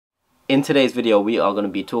In today's video, we are going to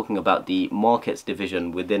be talking about the markets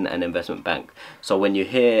division within an investment bank. So when you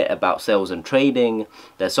hear about sales and trading,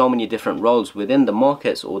 there's so many different roles within the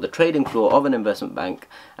markets or the trading floor of an investment bank.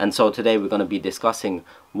 And so today we're going to be discussing,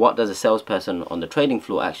 what does a salesperson on the trading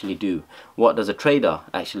floor actually do? What does a trader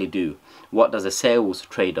actually do? What does a sales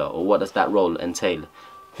trader, or what does that role entail?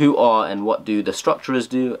 Who are and what do the structurers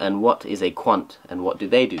do, and what is a quant and what do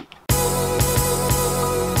they do?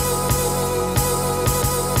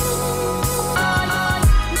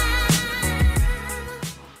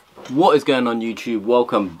 What is going on YouTube?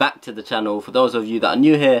 Welcome back to the channel. For those of you that are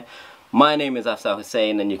new here, my name is Afzal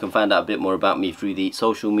Hussain, and you can find out a bit more about me through the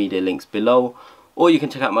social media links below, or you can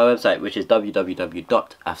check out my website, which is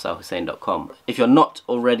www.afzalhussain.com. If you're not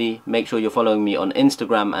already, make sure you're following me on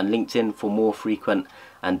Instagram and LinkedIn for more frequent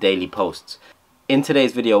and daily posts. In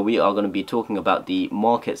today's video, we are going to be talking about the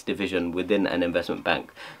markets division within an investment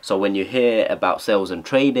bank. So when you hear about sales and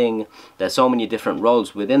trading, there's so many different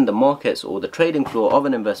roles within the markets or the trading floor of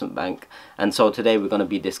an investment bank. And so today we're going to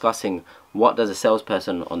be discussing, what does a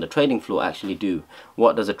salesperson on the trading floor actually do?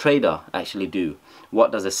 What does a trader actually do?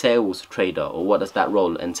 What does a sales trader, or what does that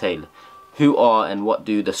role entail? Who are and what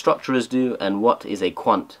do the structurers do, and what is a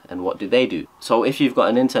quant and what do they do? So if you've got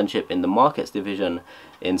an internship in the markets division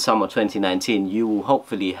in summer 2019, you will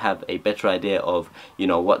hopefully have a better idea of,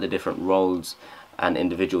 what the different roles and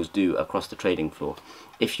individuals do across the trading floor.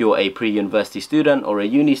 If you're a pre-university student or a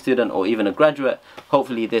uni student or even a graduate,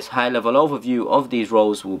 hopefully this high-level overview of these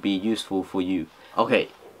roles will be useful for you. Okay,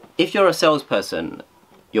 if you're a salesperson,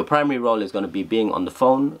 your primary role is going to be being on the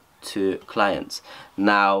phone to clients.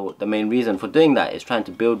 Now, the main reason for doing that is trying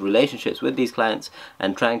to build relationships with these clients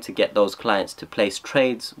and trying to get those clients to place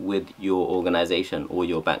trades with your organization or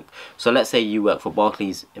your bank. So let's say you work for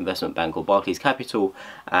Barclays Investment Bank or Barclays Capital,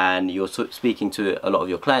 and you're speaking to a lot of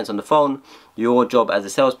your clients on the phone. Your job as a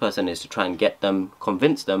salesperson is to try and get them,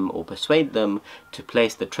 convince them or persuade them to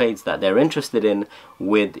place the trades that they're interested in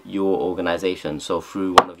with your organization. So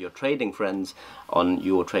through one of your trading friends on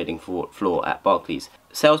your trading floor at Barclays.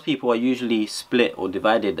 Salespeople are usually split or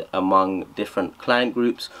divided among different client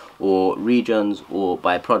groups or regions or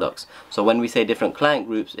by products. So when we say different client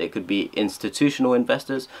groups, it could be institutional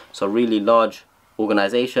investors, so really large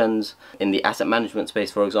organizations in the asset management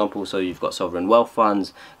space, for example. So you've got sovereign wealth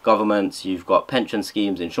funds, governments, you've got pension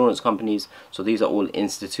schemes, insurance companies. So these are all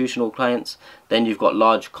institutional clients. Then you've got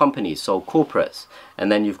large companies, so corporates,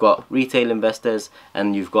 and then you've got retail investors,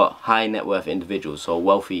 and you've got high net worth individuals, so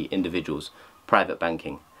wealthy individuals, private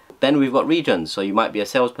banking. Then we've got regions, so you might be a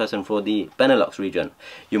salesperson for the Benelux region.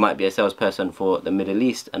 You might be a salesperson for the Middle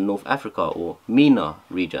East and North Africa or MENA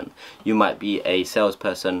region. You might be a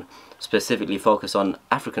salesperson specifically focused on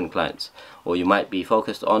African clients, or you might be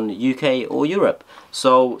focused on UK or Europe.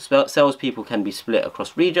 So salespeople can be split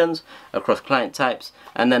across regions, across client types,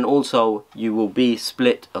 and then also you will be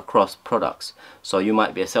split across products. So you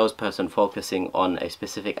might be a salesperson focusing on a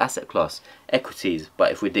specific asset class, equities,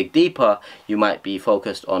 but if we dig deeper, you might be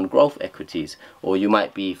focused on growth equities, or you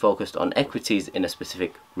might be focused on equities in a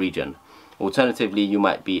specific region. Alternatively, you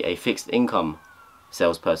might be a fixed income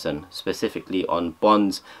salesperson, specifically on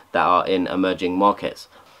bonds that are in emerging markets.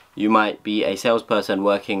 You might be a salesperson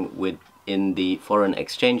working in the foreign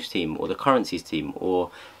exchange team or the currencies team, or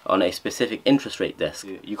on a specific interest rate desk.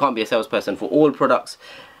 You can't be a salesperson for all products.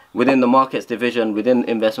 Within the markets division, within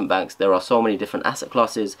investment banks, there are so many different asset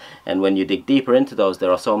classes, and when you dig deeper into those,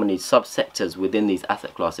 there are so many subsectors within these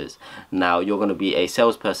asset classes. Now, you're going to be a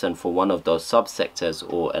salesperson for one of those subsectors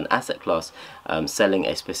or an asset class, selling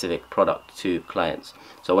a specific product to clients.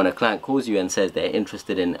 So when a client calls you and says they're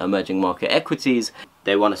interested in emerging market equities,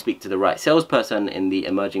 they want to speak to the right salesperson in the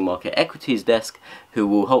emerging market equities desk, who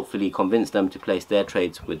will hopefully convince them to place their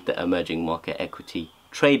trades with the emerging market equity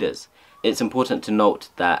traders. It's important to note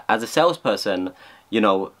that as a salesperson,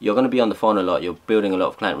 you're going to be on the phone a lot, you're building a lot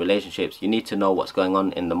of client relationships, you need to know what's going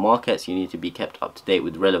on in the markets, you need to be kept up to date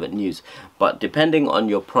with relevant news. But depending on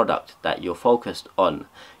your product that you're focused on,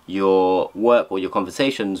 your work or your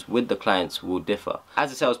conversations with the clients will differ.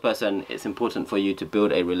 As a salesperson, it's important for you to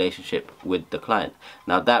build a relationship with the client.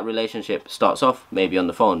 Now, that relationship starts off maybe on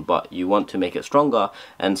the phone, but you want to make it stronger,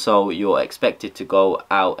 and so you're expected to go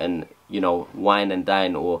out and wine and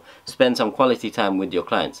dine or spend some quality time with your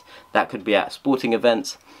clients. That could be at sporting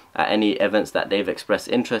events, at any events that they've expressed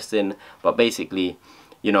interest in, but basically,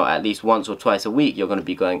 at least once or twice a week, you're going to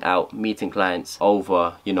be going out, meeting clients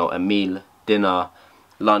over, a meal, dinner,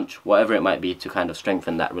 lunch, whatever it might be, to kind of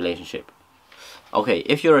strengthen that relationship. Okay,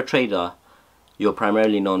 if you're a trader, you're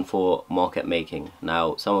primarily known for market making.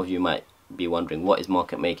 Now, some of you might be wondering, what is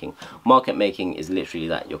market making? Market making is literally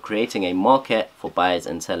that. You're creating a market for buyers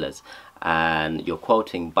and sellers, and you're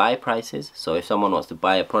quoting buy prices. So if someone wants to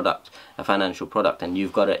buy a product, a financial product, and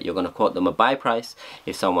you've got it, you're going to quote them a buy price.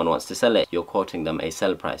 If someone wants to sell it, you're quoting them a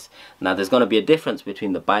sell price. Now there's going to be a difference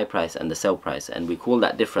between the buy price and the sell price, and we call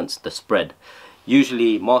that difference the spread.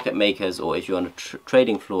 Usually market makers, or if you're on a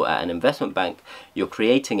trading floor at an investment bank, you're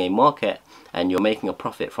creating a market and you're making a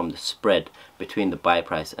profit from the spread between the buy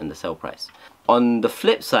price and the sell price. On the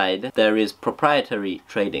flip side, there is proprietary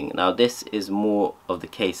trading. Now this is more of the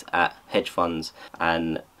case at hedge funds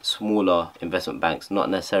and smaller investment banks, not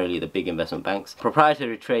necessarily the big investment banks.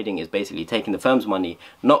 Proprietary trading is basically taking the firm's money,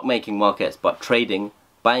 not making markets, but trading,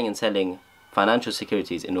 buying and selling financial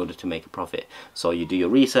securities in order to make a profit. So you do your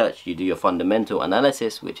research, you do your fundamental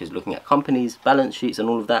analysis, which is looking at companies, balance sheets and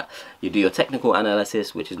all of that. You do your technical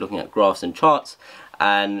analysis, which is looking at graphs and charts,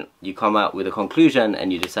 and you come out with a conclusion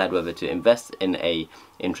and you decide whether to invest in a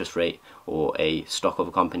interest rate or a stock of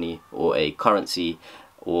a company or a currency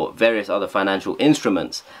or various other financial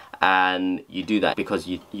instruments. And you do that because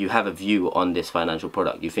you have a view on this financial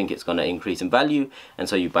product. You think it's going to increase in value, and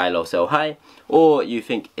so you buy low, sell high, or you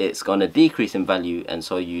think it's going to decrease in value, and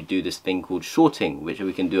so you do this thing called shorting, which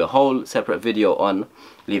we can do a whole separate video on.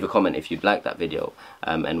 Leave a comment if you'd like that video,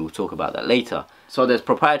 and we'll talk about that later. So there's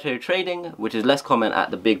proprietary trading, which is less common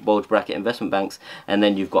at the big bulge bracket investment banks, and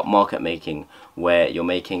then you've got market making, where you're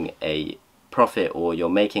making a profit or you're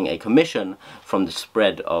making a commission from the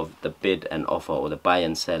spread of the bid and offer, or the buy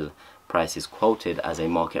and sell prices quoted as a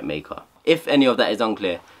market maker. If any of that is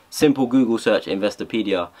unclear, simple Google search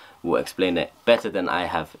Investopedia will explain it better than I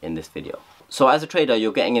have in this video. So as a trader,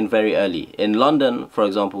 you're getting in very early. In London, for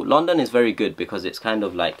example, London is very good because it's kind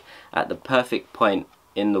of like at the perfect point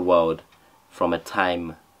in the world from a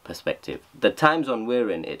time perspective. The time zone we're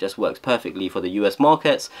in, it just works perfectly for the US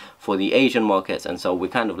markets, for the Asian markets, and so we're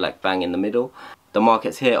kind of like bang in the middle. The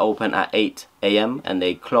markets here open at 8 AM and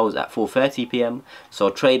they close at 4:30 PM. So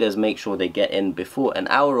traders make sure they get in before, an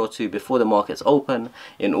hour or two before the markets open,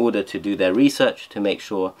 in order to do their research, to make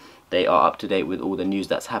sure they are up to date with all the news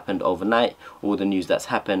that's happened overnight, all the news that's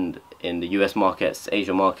happened in the US markets,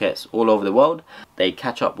 Asia markets, all over the world. They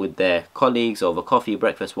catch up with their colleagues over coffee,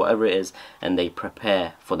 breakfast, whatever it is, and they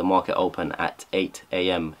prepare for the market open at 8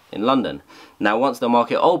 AM in London. Now once the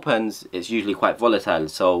market opens, it's usually quite volatile,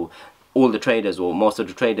 so all the traders, or most of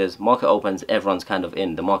the traders, market opens, everyone's kind of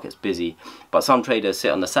in, the market's busy, but some traders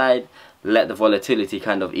sit on the side, let the volatility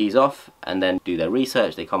kind of ease off, and then do their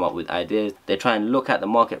research. They come up with ideas, they try and look at the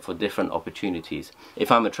market for different opportunities.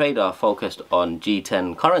 If I'm a trader focused on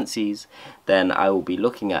G10 currencies, then I will be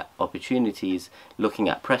looking at opportunities, looking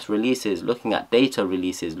at press releases, looking at data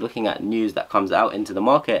releases, looking at news that comes out into the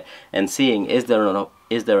market, and seeing, is there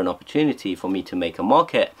an opportunity for me to make a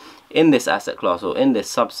market in this asset class or in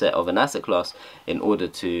this subset of an asset class, in order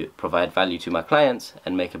to provide value to my clients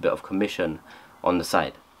and make a bit of commission on the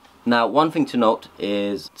side. Now one thing to note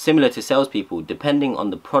is, similar to salespeople, depending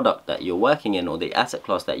on the product that you're working in or the asset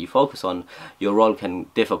class that you focus on, your role can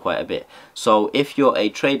differ quite a bit. So if you're a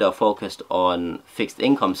trader focused on fixed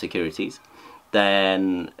income securities,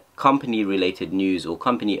 then company related news or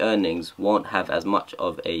company earnings won't have as much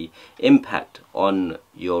of a impact on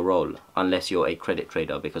your role unless you're a credit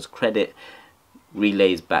trader, because credit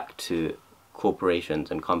relays back to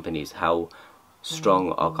corporations and companies. How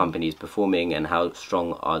strong are companies performing and how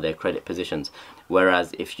strong are their credit positions?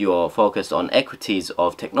 Whereas if you're focused on equities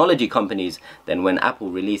of technology companies, then when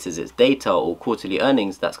Apple releases its data or quarterly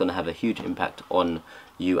earnings, that's going to have a huge impact on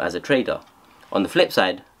you as a trader. On the flip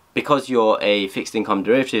side, because you're a fixed income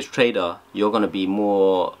derivatives trader, you're going to be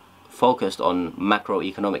more focused on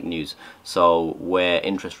macroeconomic news. So where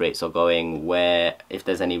interest rates are going, where, if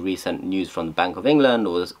there's any recent news from the Bank of England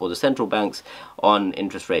or the central banks on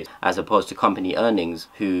interest rates, as opposed to company earnings,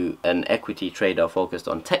 who an equity trader focused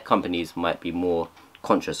on tech companies might be more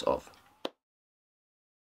conscious of.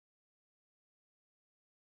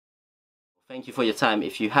 Thank you for your time.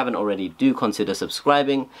 If you haven't already, do consider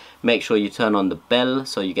subscribing. Make sure you turn on the bell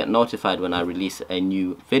so you get notified when I release a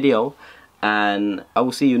new video. And I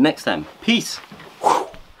will see you next time. Peace!